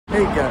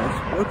Hey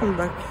guys, welcome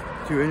back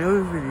to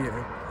another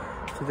video.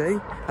 Today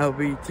I'll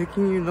be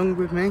taking you along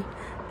with me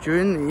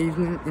during the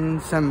evening in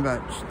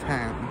Sandbach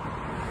town.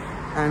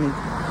 And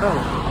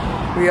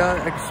well, we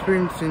are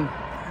experiencing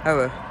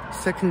our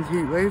second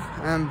heat wave,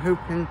 and I'm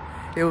hoping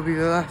it will be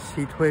the last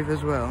heat wave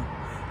as well.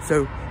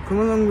 So come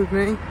along with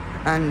me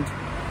and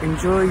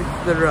enjoy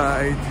the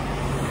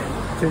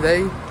ride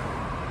today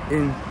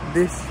in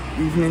this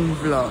evening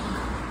vlog.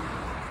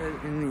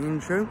 So in the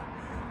intro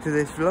to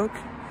this vlog,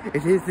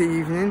 it is the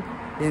evening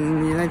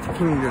in the United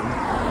Kingdom,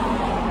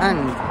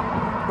 and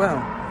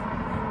well,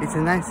 it's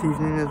a nice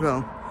evening as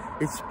well.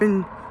 It's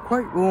been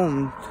quite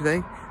warm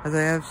today, as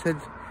I have said.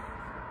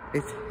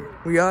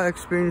 We are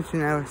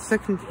experiencing our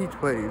second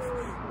heat wave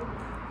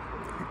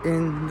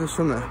in the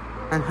summer,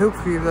 and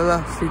hopefully the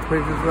last heat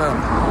wave as well.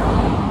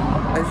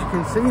 As you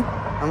can see,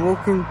 I'm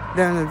walking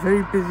down a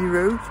very busy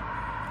road,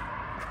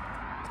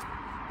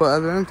 but at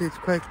the moment it's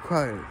quite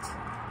quiet.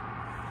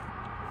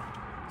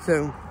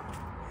 So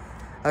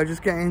I'll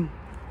just get in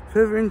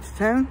further into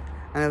town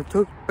and I'll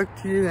talk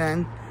back to you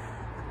then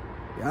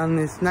on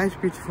this nice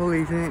beautiful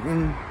evening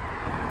in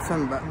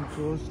Sandbach.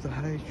 Towards the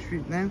high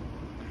street now,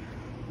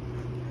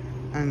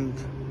 and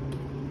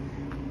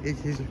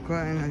it is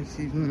quite a nice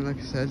evening, like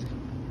I said.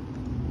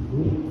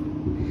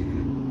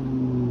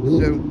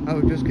 So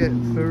I'll just get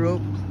further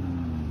up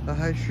the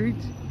high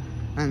street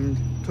and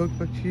talk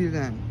back to you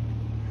then.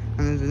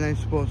 And there's a nice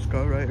sports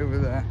car right over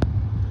there,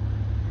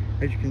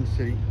 as you can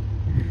see.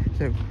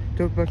 So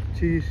talk back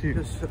to you soon.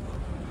 Just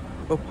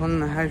up on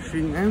the high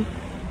street now,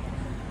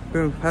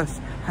 going past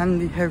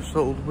Handy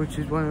Household, which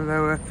is one of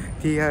our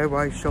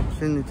DIY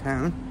shops in the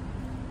town.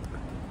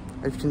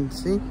 As you can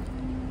see,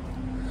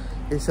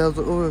 it sells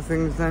other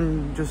things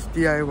than just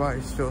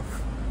DIY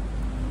stuff.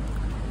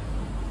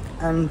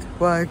 And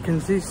what I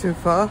can see so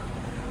far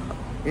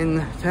in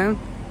the town,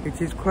 it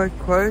is quite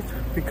quiet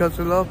because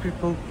a lot of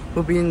people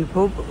will be in the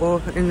pub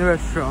or in the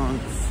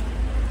restaurants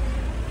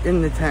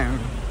in the town.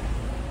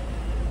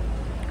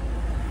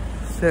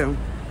 So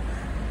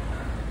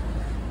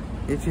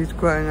it is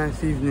quite a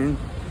nice evening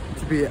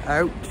to be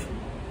out,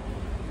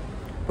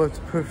 but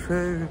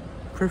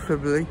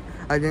preferably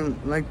I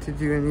don't like to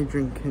do any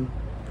drinking.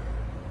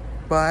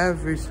 But I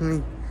have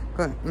recently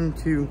got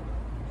into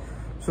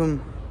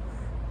some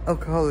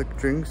alcoholic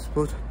drinks,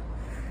 but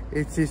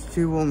it is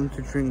too warm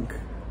to drink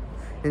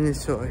in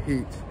this sort of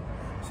heat.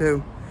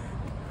 So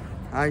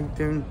I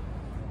don't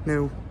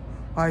know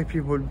why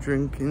people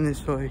drink in this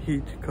sort of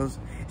heat, because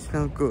it's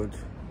not good.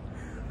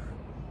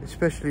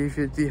 Especially if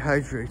you're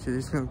dehydrated,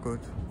 it's not good.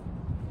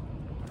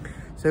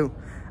 So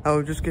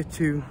I'll just get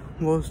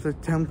towards the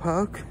town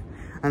park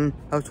and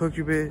I'll talk to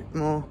you a bit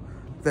more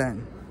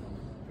then.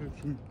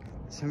 Approaching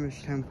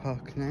Sandbach Town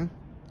Park now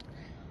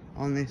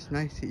on this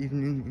nice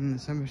evening in the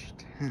Sandbach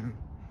town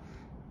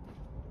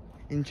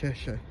in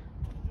Cheshire,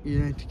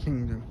 United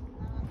Kingdom.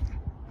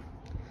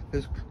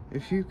 There's a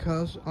few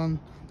cars on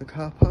the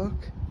car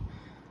park,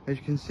 as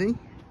you can see,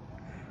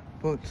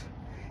 but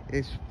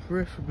it's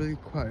preferably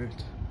quiet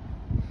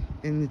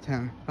in the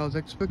town. I was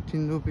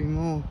expecting there'll be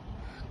more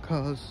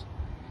cars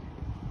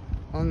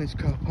on this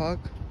car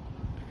park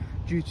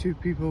due to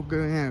people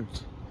going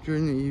out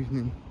during the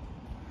evening,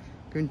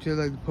 going to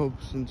like the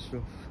pubs and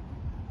stuff,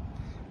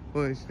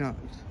 but it's not.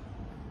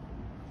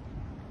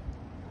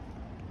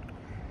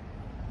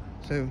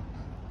 So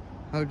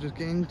I'll just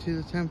get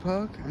into the town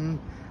park and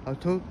I'll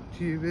talk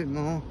to you a bit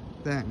more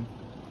then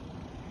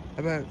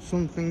about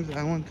some things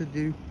I want to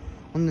do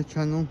on the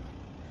channel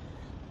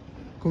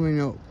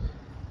coming up.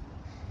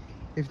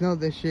 If not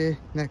this year,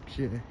 next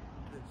year.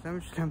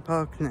 Sandbach Town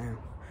Park now.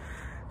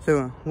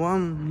 So what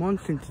I'm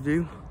wanting to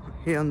do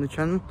here on the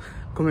channel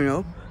coming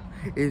up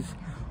is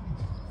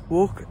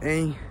walk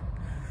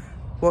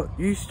what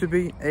used to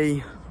be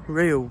a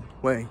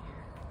railway.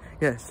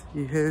 Yes,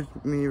 you heard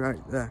me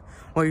right there.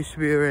 What used to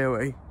be a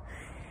railway.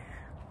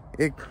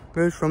 It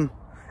goes from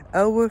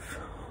Elworth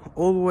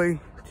all the way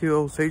to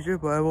Alsager,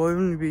 but I will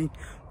only be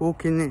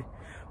walking it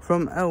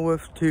from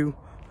Elworth to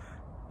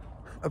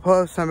a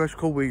part of Sandbach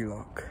called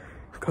Wheelock,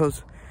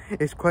 because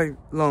it's quite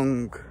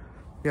long,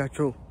 the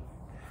actual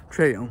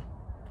trail.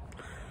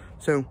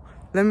 So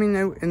let me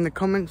know in the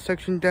comment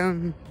section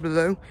down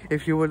below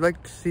if you would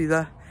like to see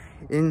that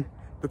in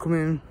the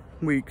coming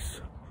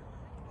weeks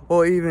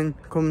or even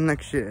come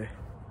next year.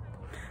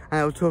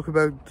 And I'll talk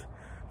about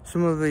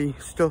some of the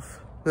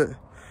stuff that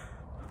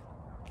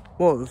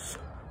was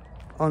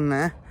on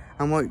there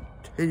and what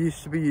it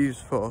used to be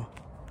used for.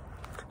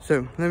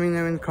 So let me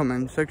know in the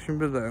comment section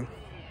below.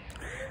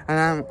 And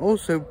I'm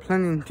also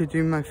planning to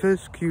do my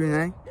first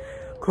Q&A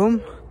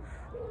come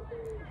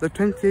the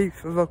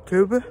 28th of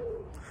October,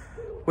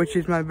 which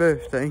is my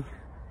birthday,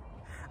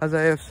 as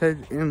I have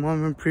said in one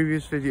of my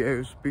previous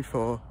videos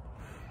before.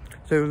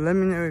 So let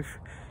me know if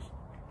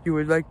you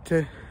would like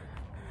to,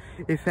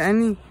 if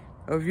any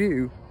of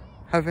you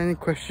have any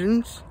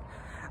questions.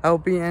 I'll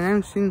be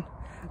announcing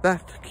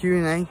that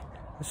Q&A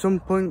at some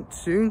point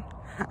soon,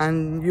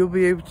 and you'll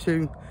be able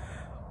to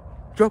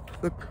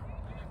drop the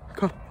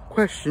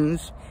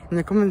questions in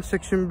the comment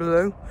section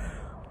below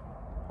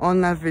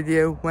on that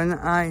video when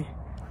I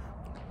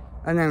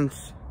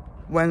announce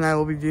when I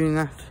will be doing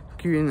that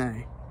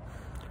Q&A.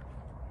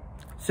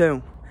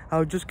 So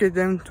I'll just get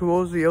down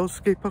towards the old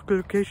skate park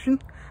location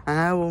and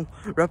I will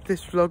wrap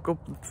this vlog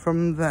up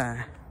from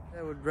there.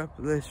 I would wrap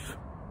this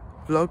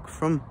vlog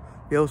from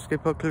the old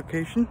skate park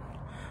location,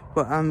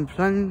 but I'm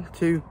planning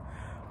to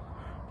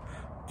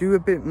do a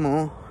bit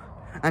more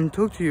and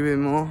talk to you a bit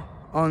more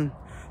on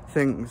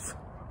things.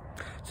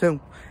 So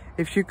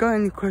if you've got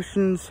any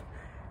questions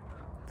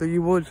that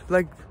you would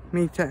like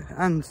me to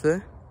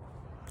answer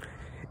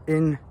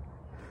in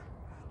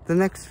the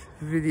next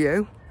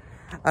video,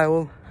 I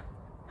will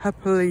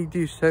happily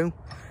do so,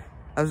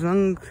 as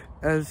long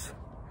as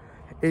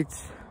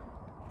if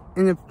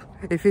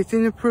it's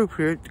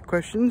inappropriate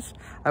questions,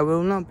 I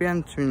will not be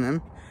answering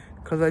them,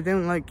 because I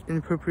don't like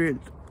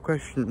inappropriate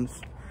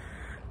questions.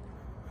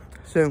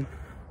 So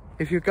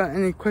if you've got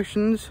any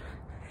questions,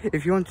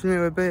 if you want to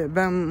know a bit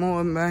about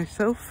more about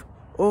myself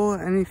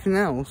or anything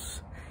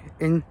else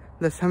in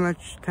the sandbach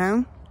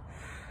town,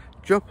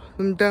 drop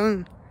them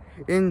down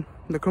in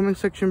the comment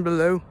section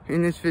below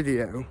in this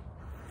video.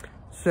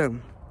 So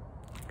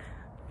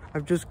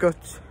I've just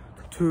got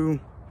to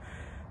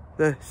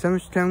the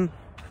sandbach town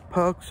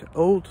park's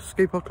old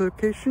skate park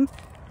location,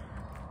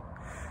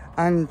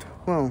 and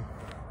well,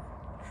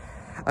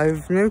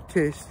 I've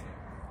noticed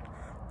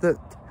that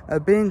a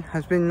bin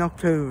has been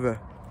knocked over,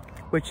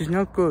 which is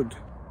not good.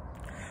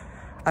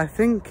 I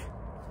think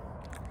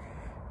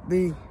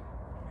the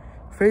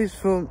phrase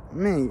for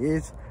me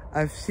is,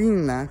 I've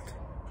seen that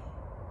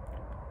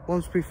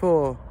once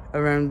before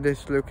around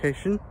this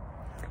location,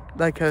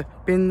 like a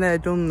been there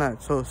done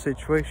that sort of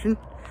situation,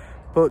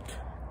 but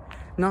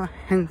not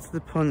hence the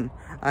pun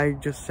I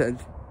just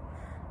said.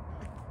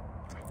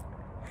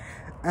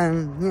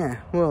 And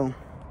yeah, well,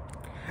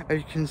 as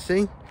you can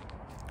see,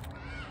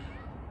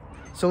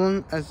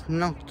 someone has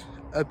knocked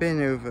a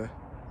bin over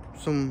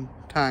some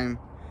time,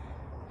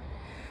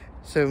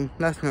 so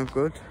that's not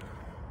good.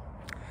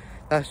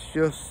 That's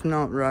just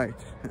not right,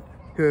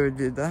 whoever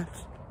did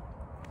that.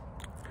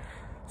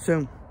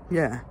 So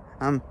yeah,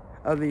 I'm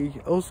at the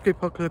old skate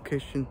park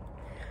location,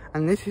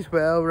 and this is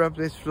where I'll wrap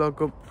this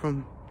vlog up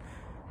from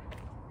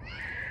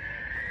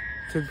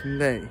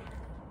today.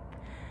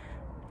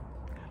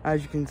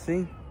 As you can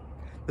see,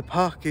 the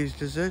park is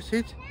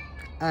deserted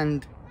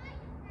and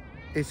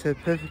it's a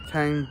perfect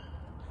time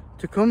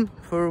to come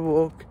for a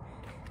walk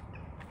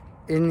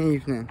in the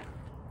evening.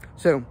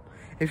 So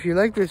if you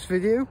like this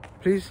video,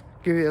 please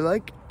give it a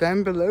like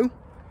down below,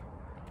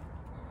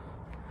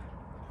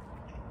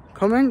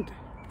 comment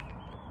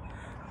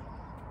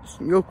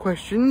your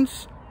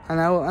questions and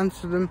I will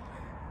answer them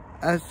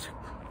as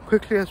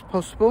quickly as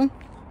possible.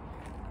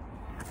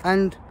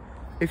 And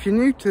if you're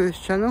new to this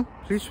channel,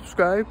 please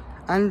subscribe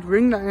and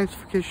ring that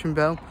notification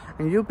bell,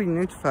 and you'll be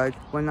notified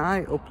when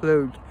I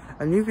upload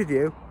a new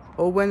video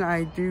or when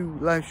I do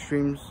live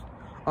streams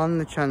on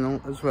the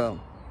channel as well.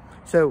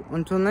 So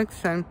until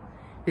next time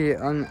here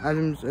on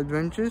Adam's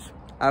Adventures,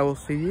 I will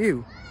see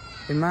you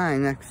in my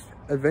next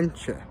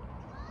adventure.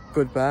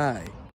 Goodbye.